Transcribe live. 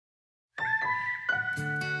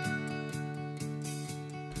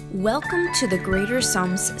Welcome to the Greater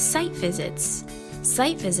Sums Site Visits.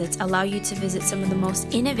 Site visits allow you to visit some of the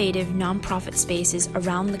most innovative nonprofit spaces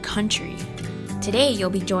around the country. Today, you'll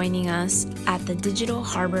be joining us at the Digital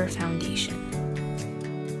Harbor Foundation.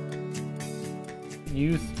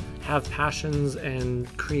 Youth have passions and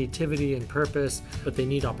creativity and purpose, but they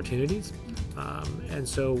need opportunities. And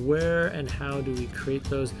so where and how do we create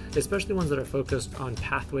those, especially ones that are focused on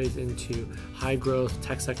pathways into high growth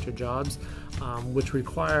tech sector jobs, which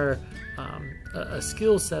require a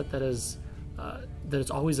skill set that is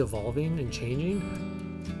always evolving and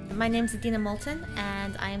changing. My name is Adina Moulton,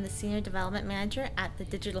 and I am the Senior Development Manager at the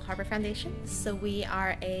Digital Harbor Foundation. So we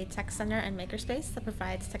are a tech center and makerspace that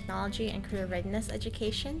provides technology and career readiness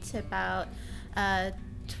education to about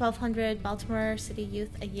 1,200 Baltimore City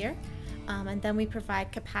youth a year. And then we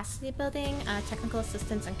provide capacity building, technical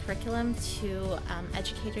assistance, and curriculum to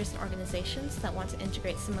educators and organizations that want to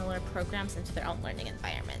integrate similar programs into their own learning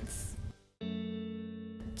environments.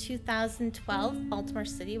 2012, Baltimore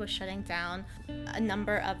City was shutting down a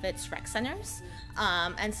number of its rec centers.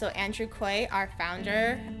 And so Andrew Coy, our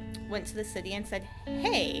founder, went to the city and said,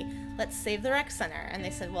 hey, let's save the rec center. And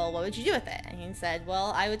they said, well, what would you do with it? And he said,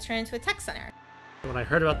 well, I would turn it into a tech center. When I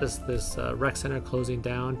heard about this rec center closing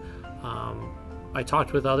down, I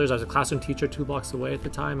talked with others. I was a classroom teacher 2 blocks away at the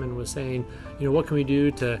time and was saying, what can we do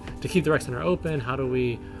to keep the rec center open? How do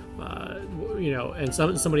we, and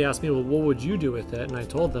somebody asked me, well, what would you do with it? And I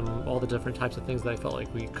told them all the different types of things that I felt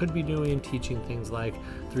like we could be doing, teaching things like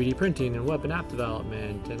 3D printing and web and app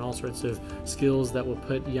development and all sorts of skills that will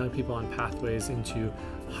put young people on pathways into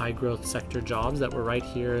high growth sector jobs that were right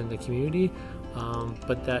here in the community,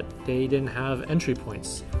 but that they didn't have entry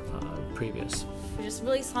points previous. We just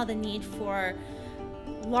really saw the need for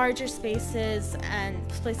larger spaces and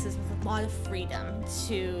places with a lot of freedom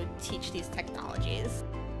to teach these technologies.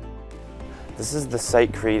 This is the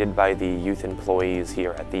site created by the youth employees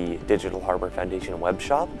here at the Digital Harbor Foundation web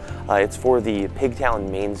shop. It's for the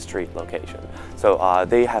Pigtown Main Street location. So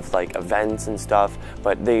they have like events and stuff,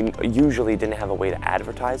 but they usually didn't have a way to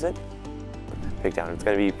advertise it. Pigtown, it's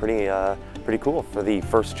going to be pretty cool for the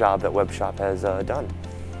first job that web shop has done.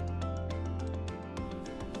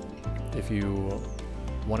 If you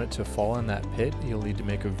want it to fall in that pit, you'll need to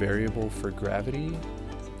make a variable for gravity,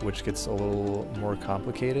 which gets a little more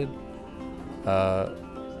complicated.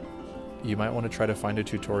 You might want to try to find a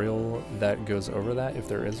tutorial that goes over that if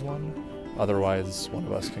there is one. Otherwise, one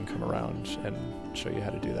of us can come around and show you how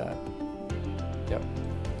to do that. Yep.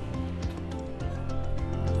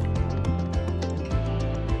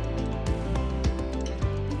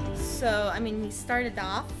 So, we started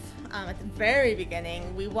off at the very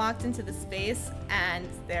beginning. We walked into the space and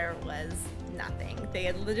there was nothing. They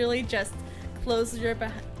had literally just closed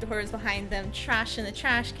the doors behind them, trash in the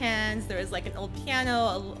trash cans. There was like an old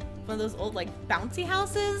piano, one of those old like bouncy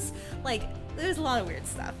houses. Like, there's a lot of weird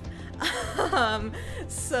stuff.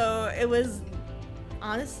 So it was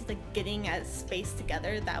honestly like getting a space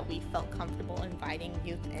together that we felt comfortable inviting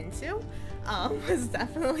youth into was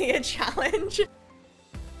definitely a challenge.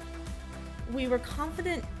 We were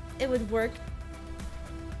confident it would work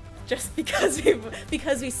just because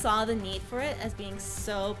we saw the need for it as being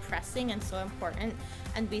so pressing and so important,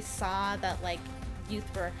 and we saw that like youth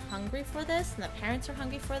were hungry for this, and the parents are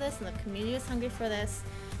hungry for this, and the community is hungry for this.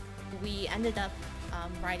 We ended up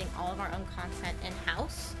writing all of our own content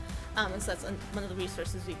in-house, and so that's one of the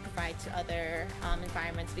resources we provide to other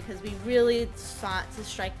environments, because we really sought to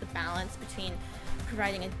strike the balance between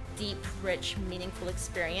providing a deep, rich, meaningful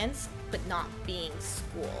experience, but not being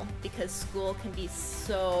school, because school can be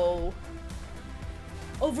so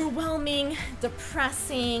overwhelming,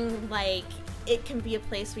 depressing. Like, it can be a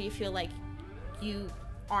place where you feel like you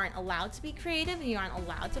aren't allowed to be creative and you aren't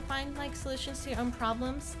allowed to find like solutions to your own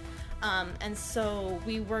problems. And so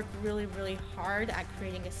we work really, really hard at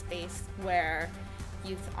creating a space where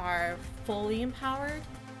youth are fully empowered.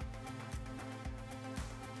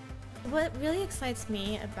 What really excites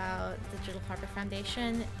me about the Digital Harbor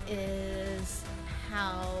Foundation is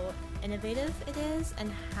how innovative it is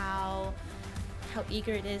and how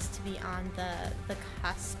eager it is to be on the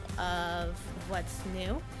cusp of what's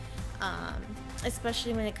new,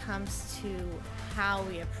 especially when it comes to how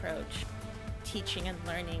we approach teaching and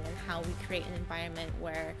learning and how we create an environment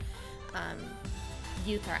where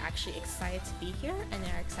youth are actually excited to be here and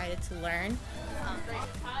they're excited to learn.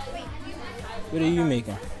 What are you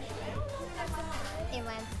making? A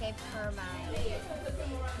landscape for my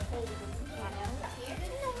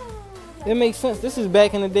It makes sense. This is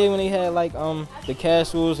back in the day when they had like the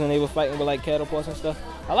castles and they were fighting with like catapults and stuff.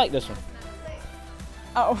 I like this one.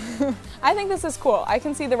 Oh, I think this is cool. I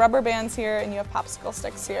can see the rubber bands here, and you have popsicle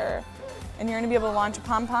sticks here, and you're gonna be able to launch a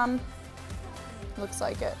pom-pom. Looks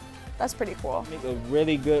like it. That's pretty cool. Make a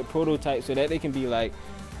really good prototype so that they can be like,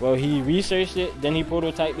 well, he researched it, then he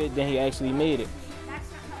prototyped it, then he actually made it.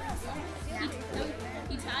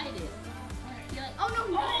 He tied it. Oh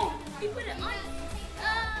no! He put it on.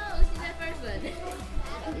 Oh, see that first one.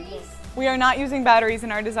 We are not using batteries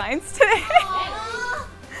in our designs today.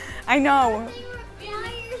 I know.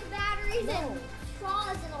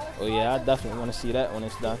 Oh yeah, I definitely want to see that when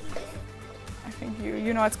it's done. I think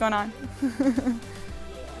you know what's going on.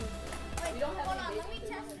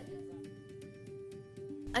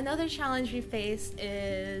 Another challenge we face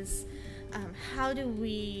is how do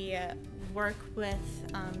we work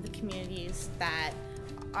with the communities that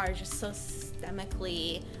are just so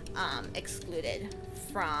systemically excluded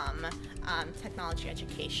from technology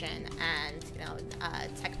education and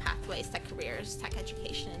tech pathways, tech careers, tech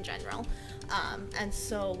education in general. And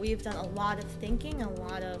so we've done a lot of thinking, a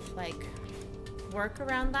lot of work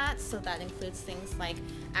around that. So that includes things like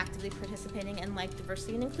actively participating in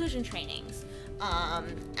diversity and inclusion trainings,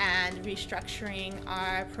 and restructuring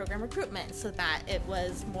our program recruitment so that it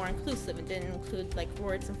was more inclusive. It didn't include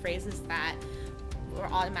words and phrases that were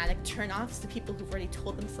automatic turn-offs to people who've already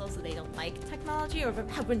told themselves that they don't like technology, or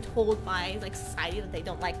have been told by society that they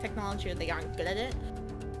don't like technology or they aren't good at it.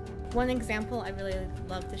 One example I really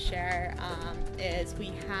love to share is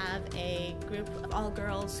we have a group of all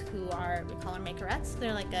girls who we call our makerettes.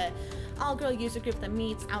 They're a all-girl user group that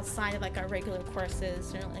meets outside of our regular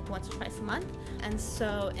courses, once or twice a month. And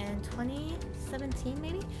so in 2017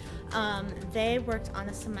 maybe, they worked on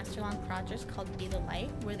a semester-long project called Be the Light,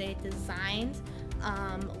 where they designed,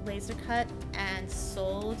 laser cut, and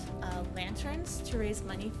sold lanterns to raise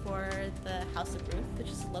money for the House of Ruth, which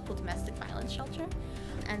is a local domestic violence shelter.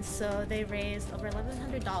 And so they raised over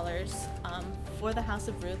 $1,100 for the House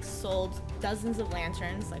of Ruth, sold dozens of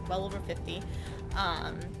lanterns, well over 50.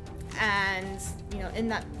 And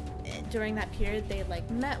during that period, they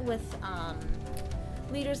met with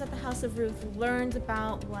leaders at the House of Ruth, learned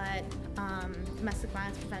about what domestic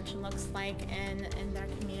violence prevention looks like in their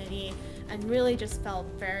community, and really just built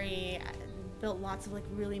lots of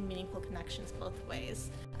really meaningful connections both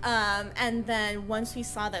ways. And then once we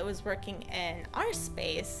saw that it was working in our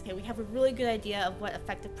space, we have a really good idea of what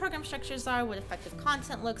effective program structures are, what effective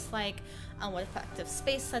content looks like, what effective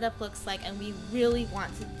space setup looks like, and we really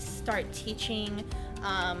want to start teaching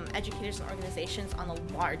educators and organizations on a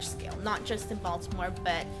large scale, not just in Baltimore,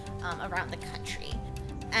 but around the country.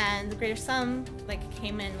 And the Greater Sum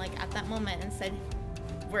came in at that moment and said,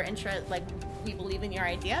 we're interested, we believe in your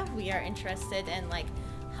idea, we are interested in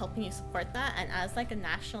helping you support that. And as a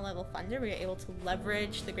national level funder, we were able to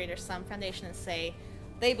leverage the Greater Sum Foundation and say,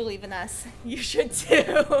 they believe in us, you should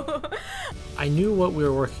too. I knew what we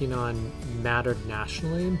were working on mattered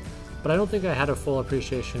nationally, but I don't think I had a full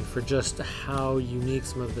appreciation for just how unique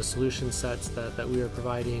some of the solution sets that we were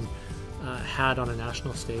providing had on a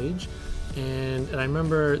national stage. And I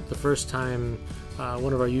remember the first time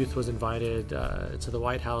one of our youth was invited to the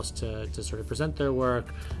White House to sort of present their work.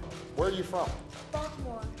 Where are you from?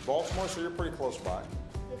 Baltimore. Baltimore, so you're pretty close by.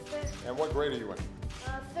 Yes, sir. And what grade are you in?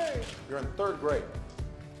 Third. You're in third grade.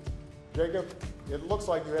 Jacob, it looks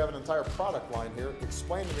like you have an entire product line here.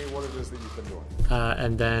 Explain to me what it is that you've been doing.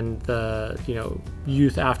 And then the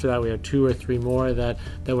youth after that, we had 2 or 3 more that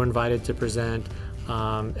were invited to present.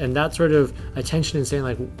 And that sort of attention and saying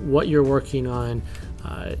what you're working on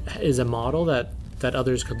is a model that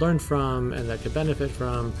others could learn from and that could benefit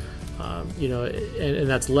from. And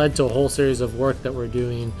that's led to a whole series of work that we're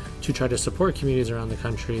doing to try to support communities around the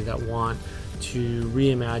country that want to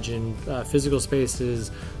reimagine physical spaces,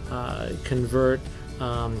 convert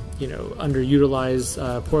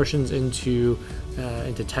underutilized portions into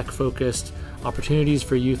tech-focused opportunities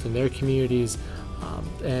for youth in their communities.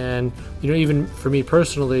 And even for me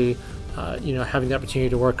personally, having the opportunity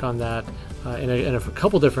to work on that in a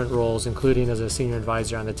couple different roles, including as a senior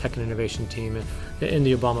advisor on the tech and innovation team in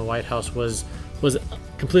the Obama White House, was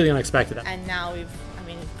completely unexpected. And now we've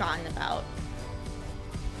gotten about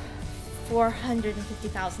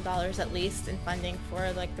 $450,000 at least in funding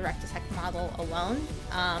for the Rec-to-Tech model alone,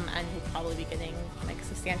 and we'll probably be getting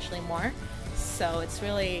substantially more. So it's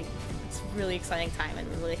really exciting time, and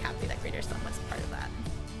we're really happy that Greater Sum was part of that.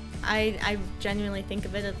 I genuinely think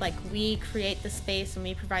of it as we create the space and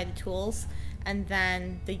we provide the tools, and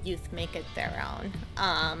then the youth make it their own.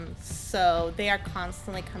 So they are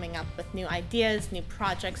constantly coming up with new ideas, new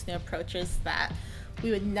projects, new approaches that we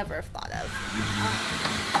would never have thought of.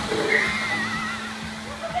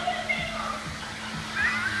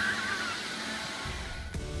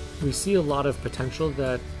 we see a lot of potential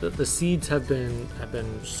that the seeds have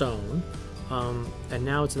been sown, and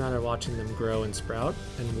now it's a matter of watching them grow and sprout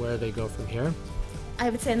and where they go from here. I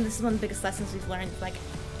would say, and this is one of the biggest lessons we've learned, like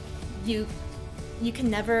you can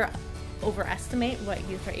never overestimate what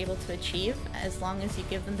youth are able to achieve as long as you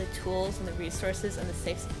give them the tools and the resources and the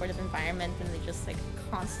safe, supportive environment, and they just like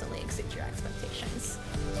constantly exceed your expectations.